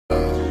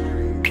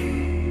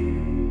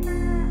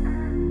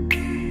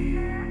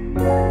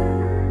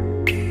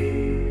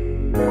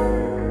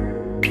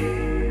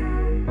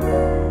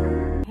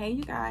Hey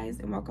you guys,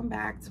 and welcome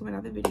back to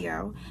another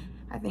video.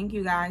 I thank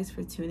you guys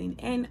for tuning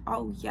in.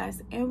 Oh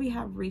yes, and we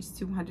have reached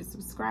 200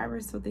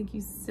 subscribers, so thank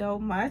you so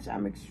much.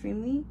 I'm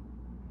extremely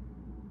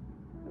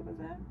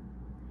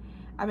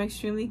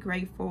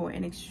grateful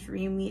and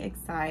extremely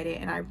excited,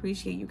 and I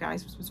appreciate you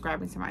guys for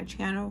subscribing to my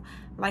channel,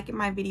 liking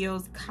my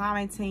videos,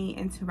 commenting,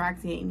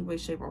 interacting in any way,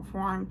 shape, or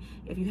form.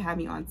 If you have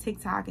me on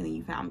TikTok and then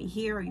you found me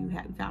here, or you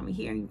found me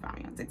here and you found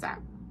me on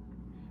TikTok,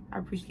 I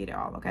appreciate it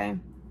all. Okay,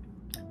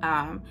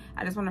 I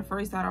just want to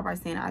first start off by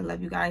saying I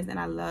love you guys, and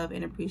I love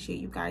and appreciate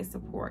you guys'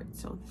 support.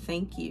 So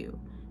thank you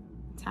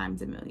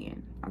times a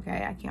million.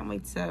 Okay, I can't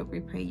wait to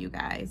repay you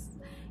guys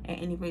in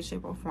any way,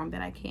 shape, or form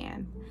that I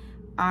can.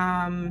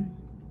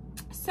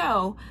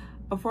 So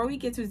before we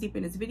get too deep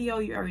in this video,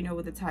 you already know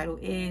what the title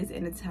is,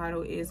 and the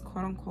title is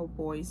quote unquote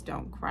boys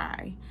don't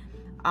cry.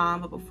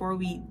 But before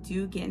we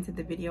do get into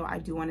the video, I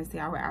do want to say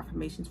our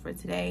affirmations for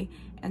today,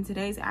 and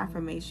today's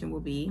affirmation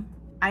will be,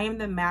 I am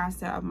the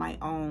master of my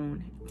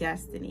own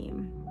destiny.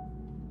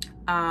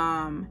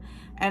 And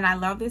I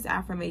love this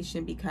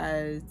affirmation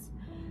because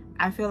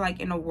I feel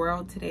like in a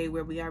world today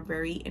where we are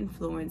very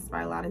influenced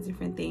by a lot of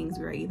different things,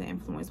 we're either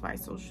influenced by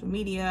social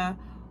media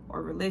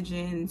or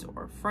religions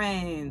or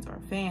friends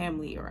or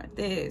family or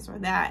this or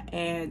that,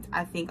 and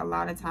I think a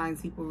lot of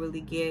times people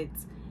really get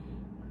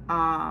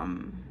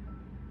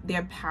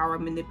their power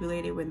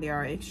manipulated when they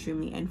are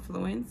extremely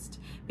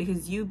influenced,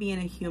 because you being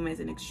a human is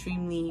an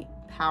extremely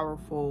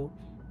powerful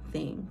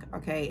thing.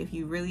 Okay, if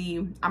you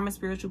really, I'm a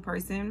spiritual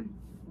person.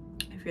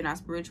 If you're not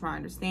spiritual, I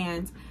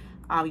understand.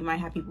 You might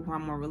have people who are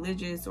more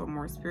religious or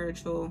more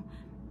spiritual.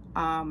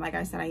 Like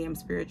I said, I am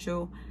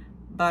spiritual,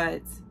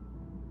 but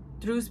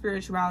through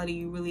spirituality,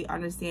 you really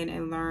understand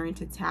and learn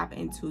to tap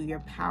into your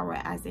power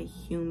as a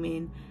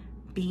human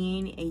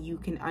being, and you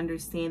can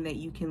understand that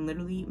you can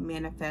literally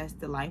manifest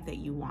the life that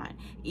you want.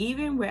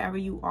 Even wherever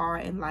you are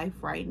in life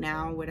right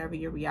now, whatever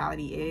your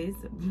reality is,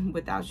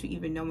 without you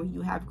even knowing,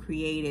 you have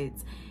created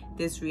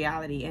this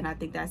reality. And I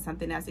think that's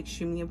something that's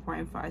extremely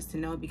important for us to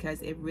know,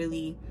 because it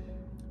really,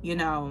 you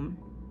know,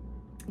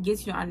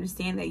 gets you to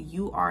understand that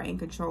you are in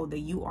control, that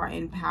you are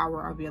in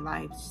power of your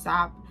life.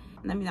 Stop.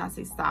 Let me not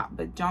say stop,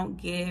 but don't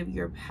give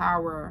your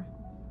power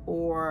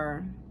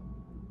or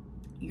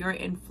your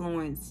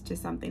influence to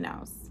something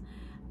else.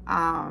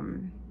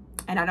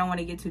 And I don't want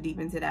to get too deep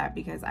into that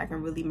because I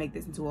can really make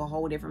this into a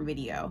whole different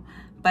video.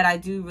 But I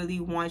do really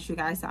want you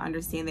guys to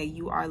understand that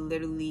you are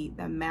literally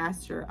the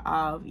master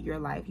of your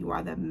life. You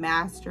are the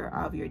master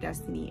of your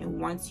destiny. And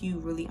once you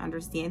really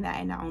understand that,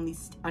 and not only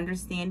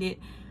understand it,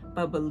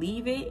 but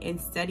believe it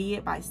and study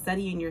it by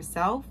studying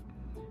yourself,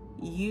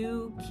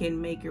 you can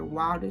make your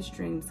wildest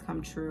dreams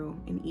come true,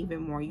 and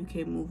even more. You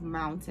can move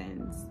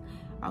mountains.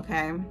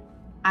 Okay,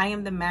 I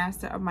am the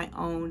master of my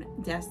own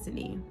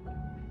destiny.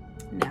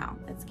 Now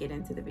let's get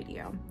into the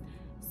video.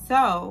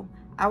 So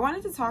I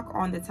wanted to talk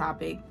on the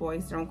topic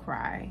boys don't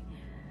cry,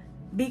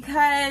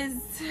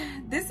 because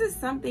this is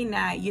something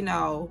that, you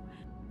know,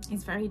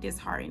 it's very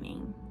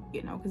disheartening,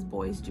 you know, because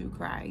boys do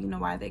cry. You know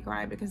why they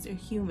cry? Because they're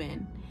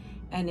human,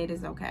 and it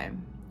is okay.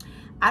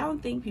 I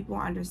don't think people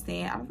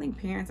understand, I don't think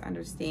parents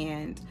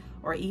understand,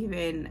 or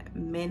even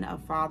men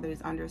of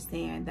fathers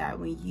understand, that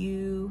when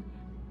you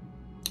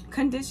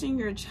condition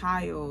your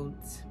child,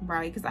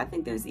 right? Because I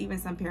think there's even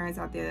some parents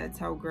out there that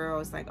tell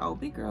girls like, oh,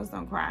 big girls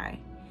don't cry,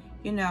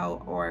 you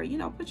know, or, you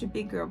know, put your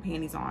big girl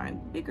panties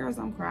on. Big girls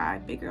don't cry.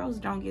 Big girls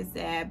don't get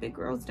sad. Big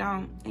girls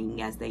don't. And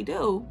yes, they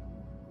do.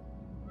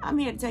 I'm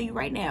here to tell you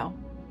right now.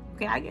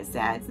 Okay, I get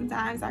sad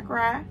sometimes. I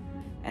cry,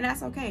 and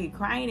that's okay.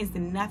 Crying is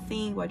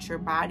nothing but your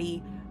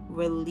body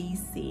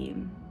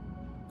releasing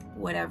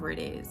whatever it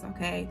is.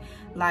 Okay,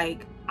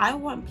 like, I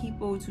want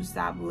people to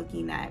stop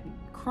looking at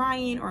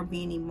crying or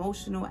being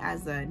emotional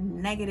as a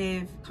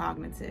negative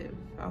cognitive,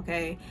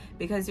 okay?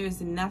 Because there's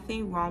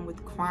nothing wrong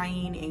with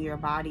crying and your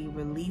body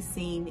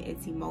releasing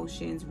its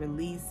emotions,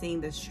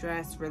 releasing the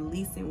stress,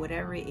 releasing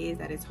whatever it is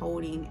that it's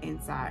holding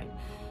inside,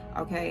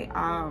 okay?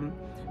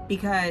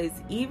 Because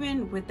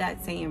even with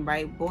that saying,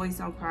 right, boys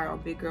don't cry or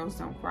big girls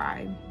don't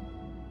cry,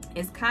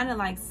 it's kind of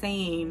like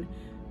saying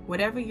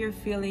whatever you're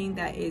feeling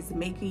that is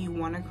making you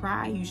want to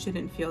cry, you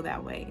shouldn't feel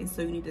that way. And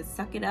so you need to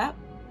suck it up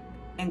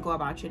and go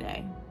about your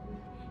day.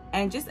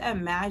 And just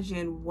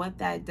imagine what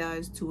that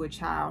does to a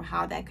child,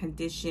 how that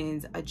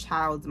conditions a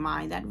child's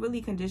mind. That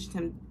really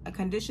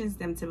conditions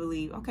them to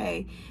believe,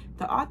 okay,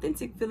 the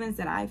authentic feelings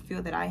that I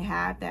feel that I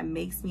have that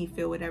makes me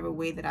feel whatever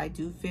way that I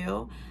do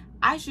feel,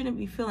 I shouldn't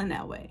be feeling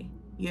that way,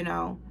 you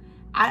know?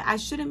 I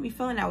shouldn't be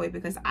feeling that way,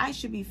 because I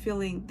should be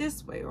feeling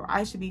this way, or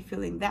I should be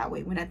feeling that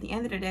way. When at the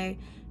end of the day,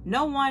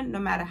 no one, no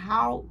matter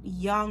how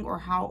young or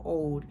how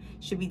old,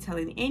 should be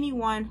telling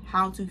anyone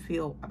how to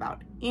feel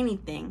about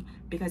anything,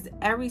 because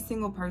every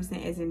single person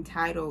is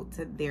entitled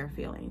to their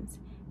feelings.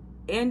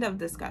 End of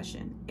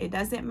discussion. It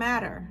doesn't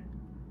matter.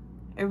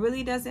 It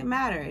really doesn't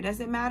matter. It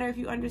doesn't matter if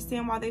you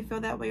understand why they feel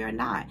that way or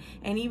not.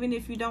 And even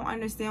if you don't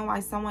understand why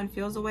someone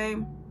feels a way,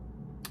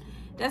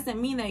 doesn't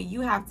mean that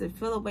you have to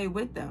feel away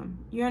with them.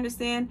 You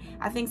understand?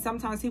 I think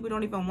sometimes people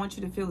don't even want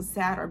you to feel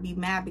sad or be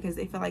mad because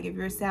they feel like if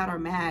you're sad or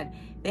mad,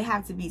 they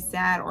have to be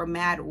sad or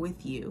mad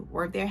with you.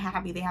 Or if they're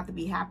happy, they have to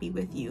be happy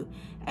with you.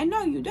 And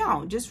no, you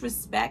don't. Just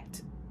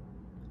respect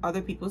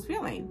other people's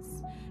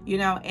feelings, you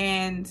know,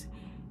 and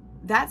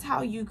that's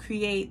how you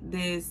create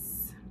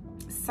this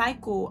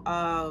cycle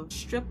of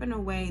stripping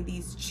away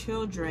these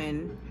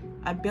children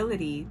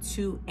ability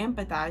to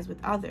empathize with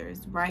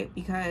others, right?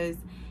 Because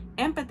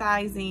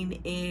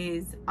empathizing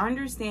is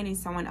understanding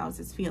someone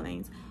else's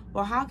feelings.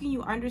 Well, how can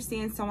you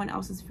understand someone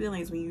else's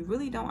feelings when you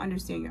really don't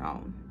understand your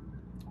own,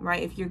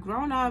 right? If you're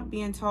grown up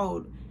being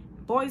told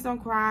boys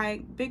don't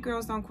cry, big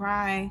girls don't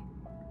cry,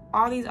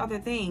 all these other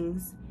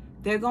things,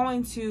 they're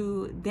going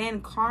to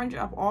then conjure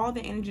up all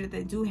the energy that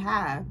they do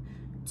have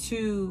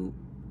to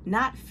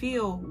not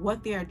feel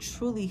what they're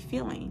truly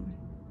feeling.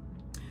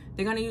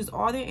 They're going to use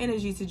all their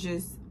energy to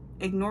just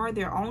ignore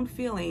their own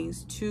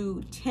feelings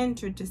to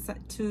tender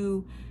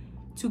to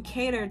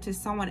cater to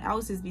someone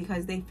else's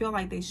because they feel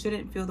like they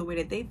shouldn't feel the way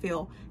that they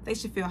feel. They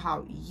should feel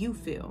how you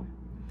feel.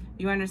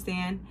 You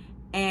understand?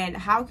 And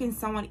how can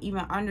someone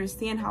even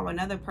understand how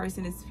another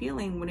person is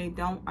feeling when they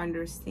don't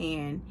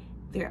understand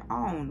their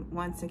own?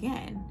 Once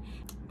again,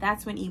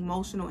 that's when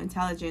emotional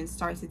intelligence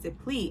starts to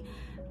deplete,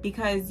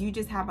 because you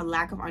just have a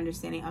lack of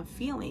understanding of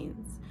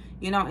feelings,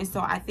 you know. And so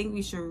I think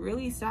we should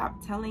really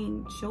stop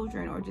telling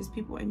children or just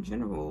people in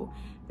general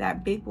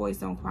that big boys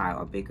don't cry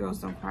or big girls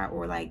don't cry,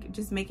 or like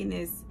just making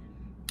this,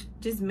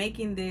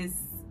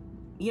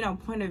 you know,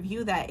 point of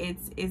view that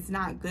it's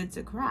not good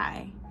to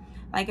cry.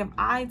 Like if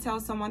I tell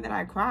someone that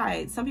I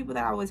cried, some people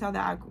that I would tell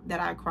that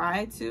I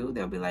cried to,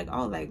 they'll be like,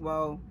 oh, like,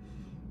 well,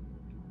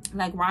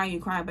 like, why are you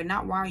crying? But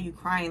not why are you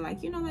crying,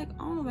 like, you know, like,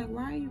 oh, like,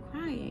 why are you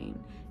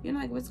crying? You know,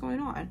 like, what's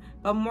going on?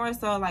 But more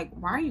so like,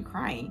 why are you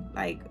crying?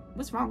 Like,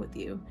 what's wrong with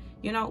you?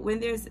 You know, when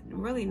there's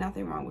really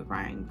nothing wrong with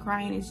crying.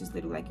 Crying is just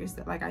literally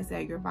like I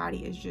said, your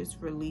body is just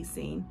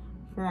releasing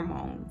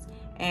hormones,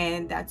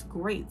 and that's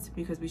great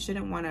because we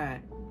shouldn't want to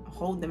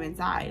hold them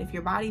inside. If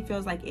your body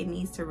feels like it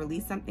needs to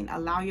release something,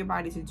 allow your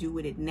body to do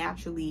what it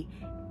naturally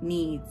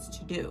needs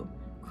to do.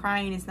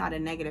 Crying is not a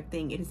negative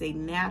thing. It is a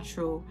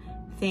natural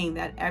thing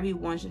that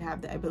everyone should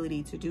have the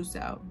ability to do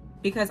so.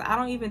 Because I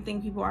don't even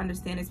think people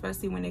understand,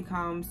 especially when it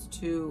comes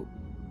to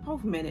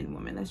both men and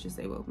women. Let's just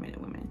say both men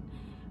and women.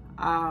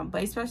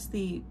 But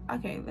especially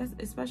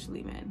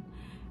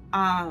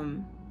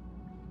men.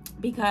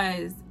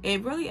 Because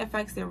it really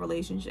affects their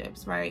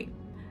relationships, right?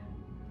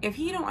 If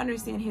he don't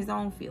understand his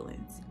own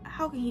feelings,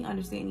 how can he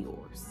understand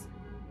yours?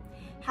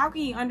 How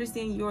can he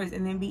understand yours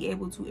and then be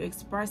able to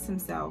express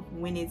himself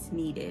when it's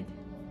needed?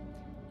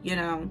 You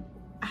know,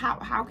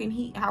 how can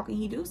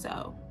he do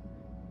so?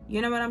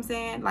 You know what I'm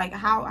saying? Like,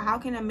 how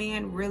can a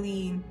man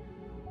really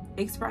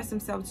express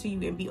himself to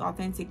you and be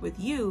authentic with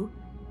you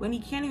when he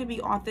can't even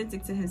be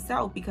authentic to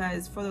himself?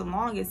 Because for the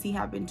longest, he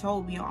have been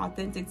told being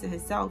authentic to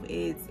himself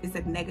is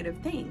a negative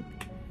thing.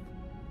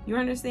 You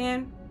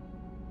understand?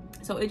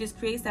 So it just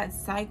creates that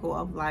cycle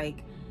of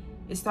like,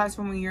 it starts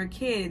from when you're a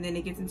kid and then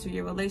it gets into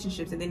your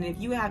relationships. And then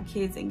if you have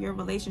kids in your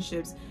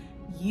relationships,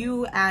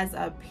 you as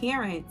a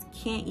parent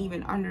can't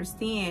even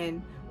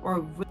understand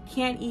or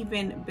can't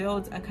even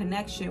build a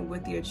connection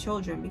with your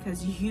children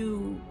because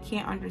you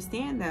can't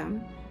understand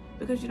them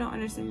because you don't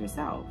understand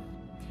yourself.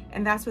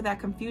 And that's where that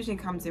confusion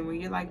comes in, where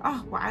you're like,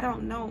 oh, well, I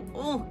don't know.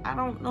 Oh, I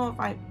don't know if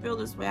I feel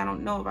this way. I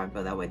don't know if I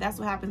feel that way. That's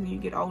what happens when you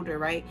get older,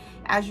 right?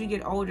 As you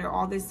get older,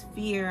 all this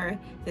fear,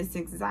 this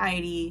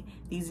anxiety,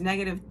 these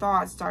negative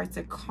thoughts start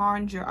to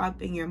conjure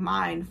up in your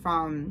mind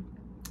from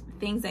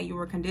things that you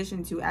were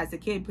conditioned to as a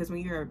kid. Because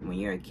when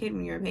you're a kid,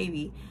 when you're a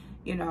baby,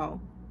 you know,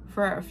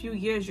 for a few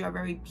years, you're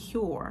very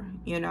pure,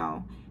 you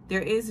know.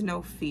 There is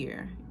no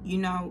fear, you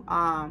know,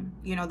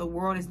 the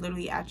world is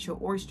literally at your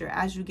oyster.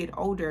 As you get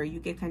older, you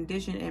get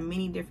conditioned in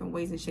many different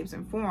ways and shapes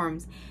and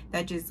forms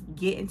that just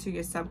get into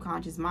your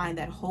subconscious mind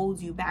that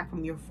holds you back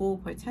from your full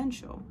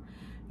potential.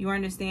 You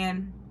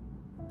understand?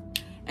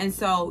 And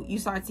so you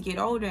start to get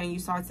older and you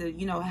start to,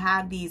 you know,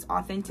 have these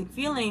authentic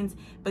feelings,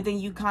 but then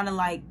you kind of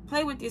like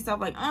play with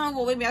yourself like, oh,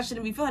 well, maybe I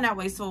shouldn't be feeling that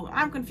way. So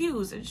I'm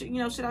confused. You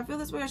know, should I feel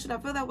this way or should I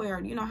feel that way?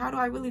 Or, you know, how do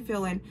I really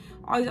feel? And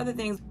all these other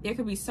things. There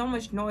could be so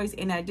much noise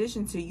in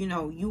addition to, you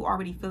know, you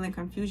already feeling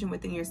confusion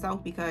within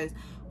yourself because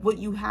what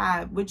you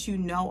have, what you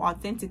know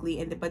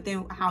authentically, but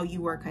then how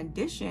you were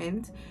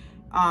conditioned,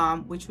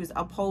 which was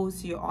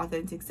opposed to your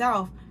authentic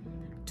self,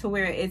 to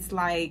where it's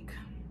like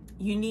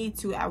you need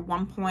to at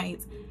one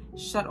point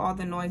shut all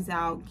the noise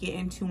out, get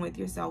in tune with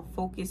yourself,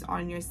 focus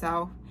on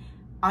yourself,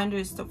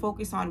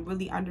 focus on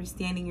really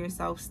understanding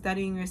yourself,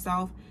 studying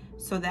yourself,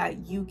 so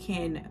that you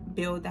can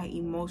build that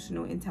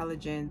emotional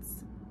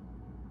intelligence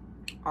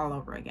all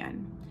over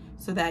again,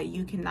 so that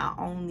you can not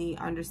only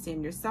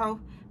understand yourself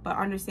but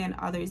understand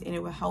others, and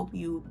it will help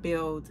you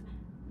build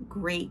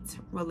great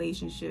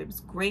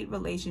relationships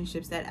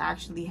that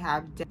actually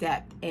have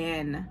depth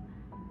and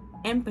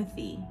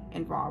empathy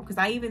involved. Because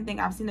I even think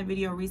I've seen a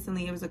video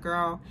recently, it was a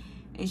girl,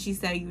 and she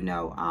said, you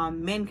know,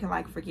 men can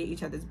like forget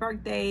each other's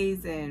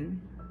birthdays,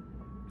 and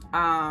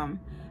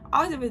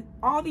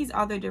all these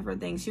other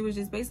different things. She was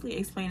just basically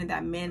explaining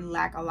that men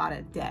lack a lot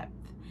of depth,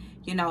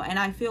 you know. And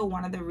I feel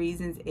one of the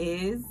reasons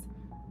is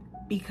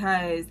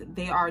because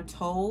they are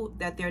told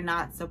that they're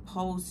not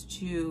supposed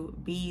to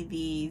be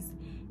these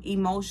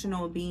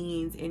emotional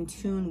beings in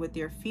tune with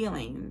their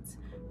feelings.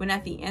 When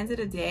at the end of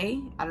the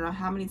day, I don't know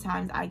how many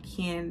times I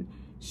can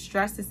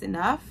stress this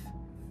enough,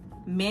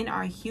 men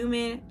are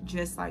human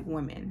just like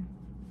women.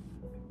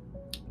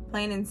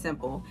 Plain and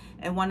simple.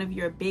 And one of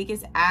your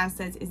biggest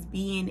assets is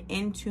being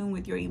in tune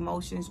with your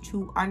emotions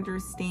to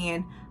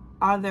understand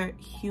other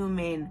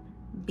human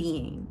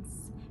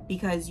beings,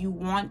 because you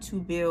want to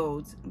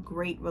build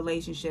great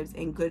relationships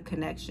and good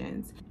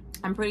connections.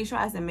 I'm pretty sure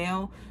as a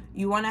male,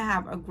 you want to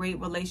have a great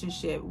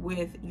relationship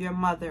with your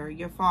mother,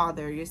 your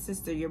father, your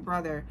sister, your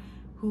brother,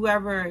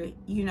 whoever,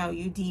 you know,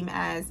 you deem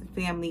as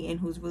family and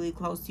who's really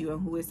close to you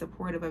and who is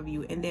supportive of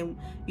you. And then,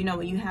 you know,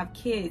 when you have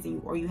kids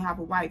or you have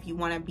a wife, you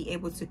want to be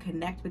able to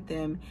connect with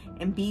them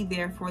and be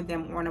there for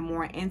them on a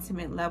more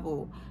intimate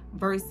level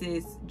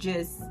versus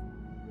just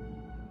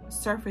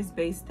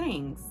surface-based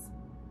things,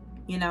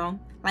 you know,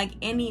 like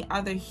any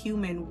other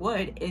human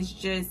would. Is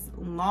just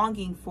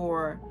longing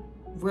for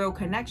real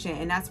connection.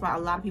 And that's why a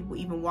lot of people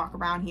even walk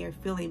around here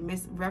feeling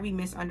very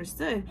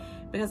misunderstood,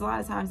 because a lot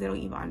of times they don't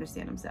even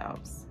understand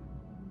themselves.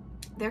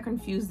 They're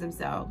confused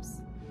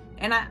themselves.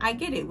 And I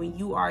get it. When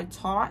you are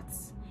taught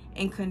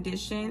and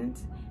conditioned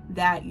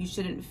that you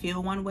shouldn't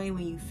feel one way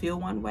when you feel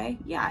one way,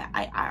 yeah,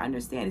 I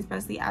understand,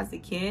 especially as a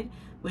kid,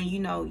 when, you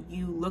know,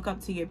 you look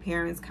up to your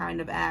parents kind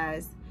of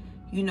as,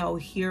 you know,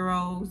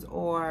 heroes,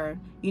 or,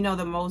 you know,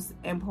 the most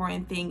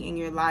important thing in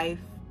your life,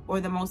 or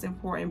the most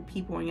important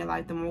people in your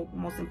life, the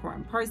most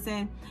important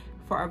person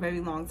for a very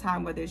long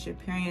time, whether it's your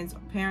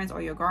parents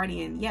or your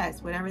guardian.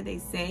 Yes, whatever they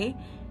say,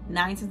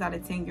 9 times out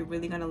of 10, you're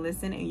really going to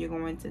listen and you're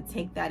going to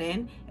take that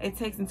in. It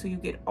takes until you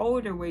get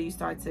older where you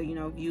start to, you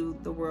know, view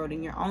the world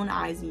in your own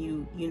eyes,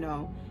 and you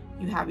know,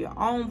 you have your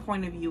own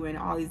point of view and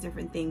all these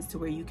different things, to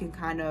where you can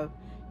kind of,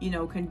 you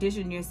know,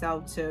 condition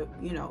yourself to,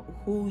 you know,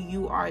 who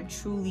you are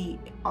truly,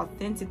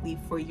 authentically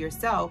for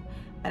yourself.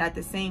 But at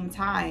the same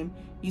time,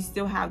 you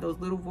still have those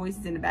little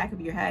voices in the back of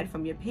your head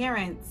from your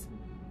parents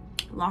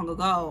long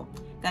ago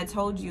that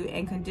told you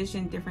and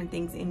conditioned different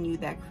things in you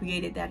that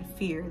created that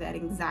fear, that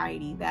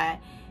anxiety,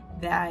 that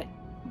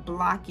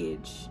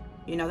blockage,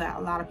 you know, that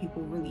a lot of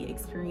people really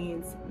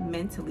experience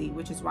mentally,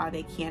 which is why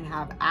they can't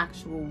have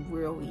actual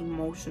real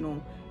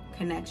emotional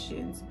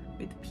connections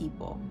with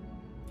people.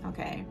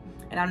 Okay.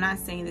 And I'm not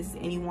saying this is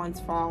anyone's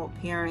fault,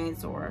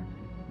 parents, or,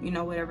 you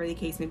know, whatever the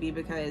case may be,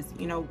 because,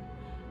 you know,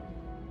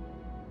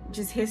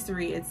 just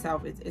history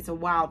itself, it's a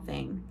wild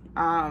thing.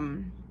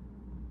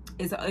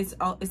 It's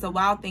a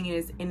wild thing.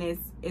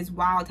 It's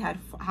wild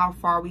how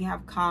far we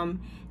have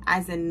come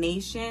as a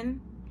nation.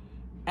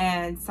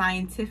 And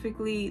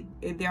scientifically,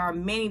 there are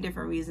many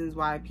different reasons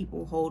why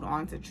people hold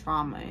on to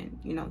trauma and,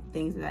 you know,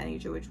 things of that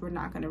nature, which we're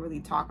not going to really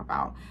talk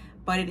about.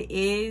 But it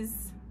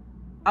is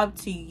up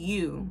to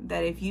you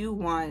that if you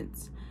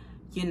want,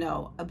 you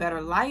know, a better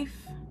life,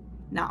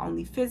 not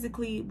only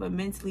physically, but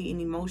mentally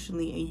and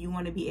emotionally, and you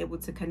want to be able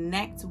to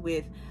connect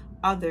with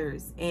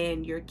others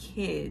and your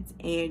kids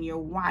and your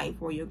wife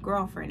or your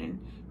girlfriend and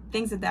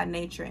things of that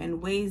nature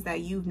in ways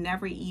that you've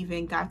never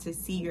even got to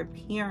see your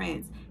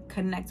parents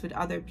connect with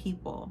other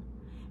people,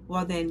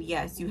 well then,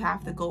 yes, you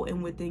have to go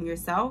in within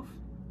yourself,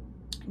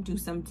 do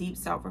some deep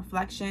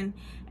self-reflection,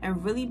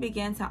 and really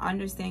begin to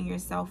understand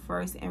yourself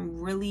first,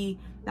 and really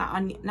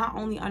not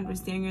only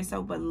understand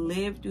yourself, but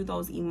live through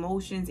those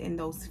emotions and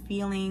those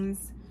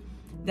feelings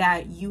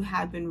that you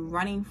have been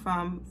running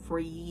from for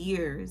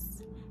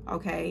years.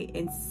 Okay,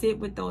 and sit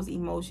with those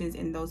emotions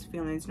and those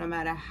feelings. No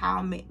matter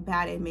how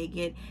bad it may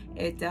get,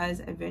 it does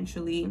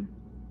eventually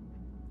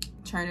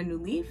turn a new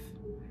leaf.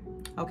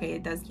 Okay,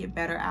 it does get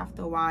better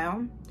after a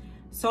while,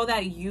 so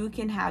that you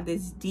can have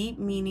this deep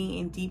meaning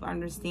and deep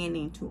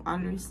understanding to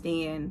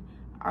understand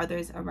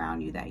others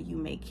around you that you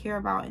may care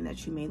about and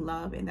that you may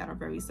love and that are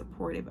very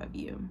supportive of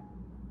you.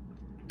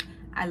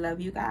 I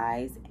love you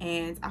guys,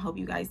 and I hope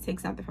you guys take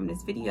something from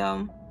this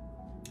video,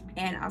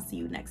 and I'll see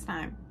you next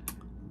time.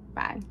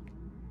 Bye.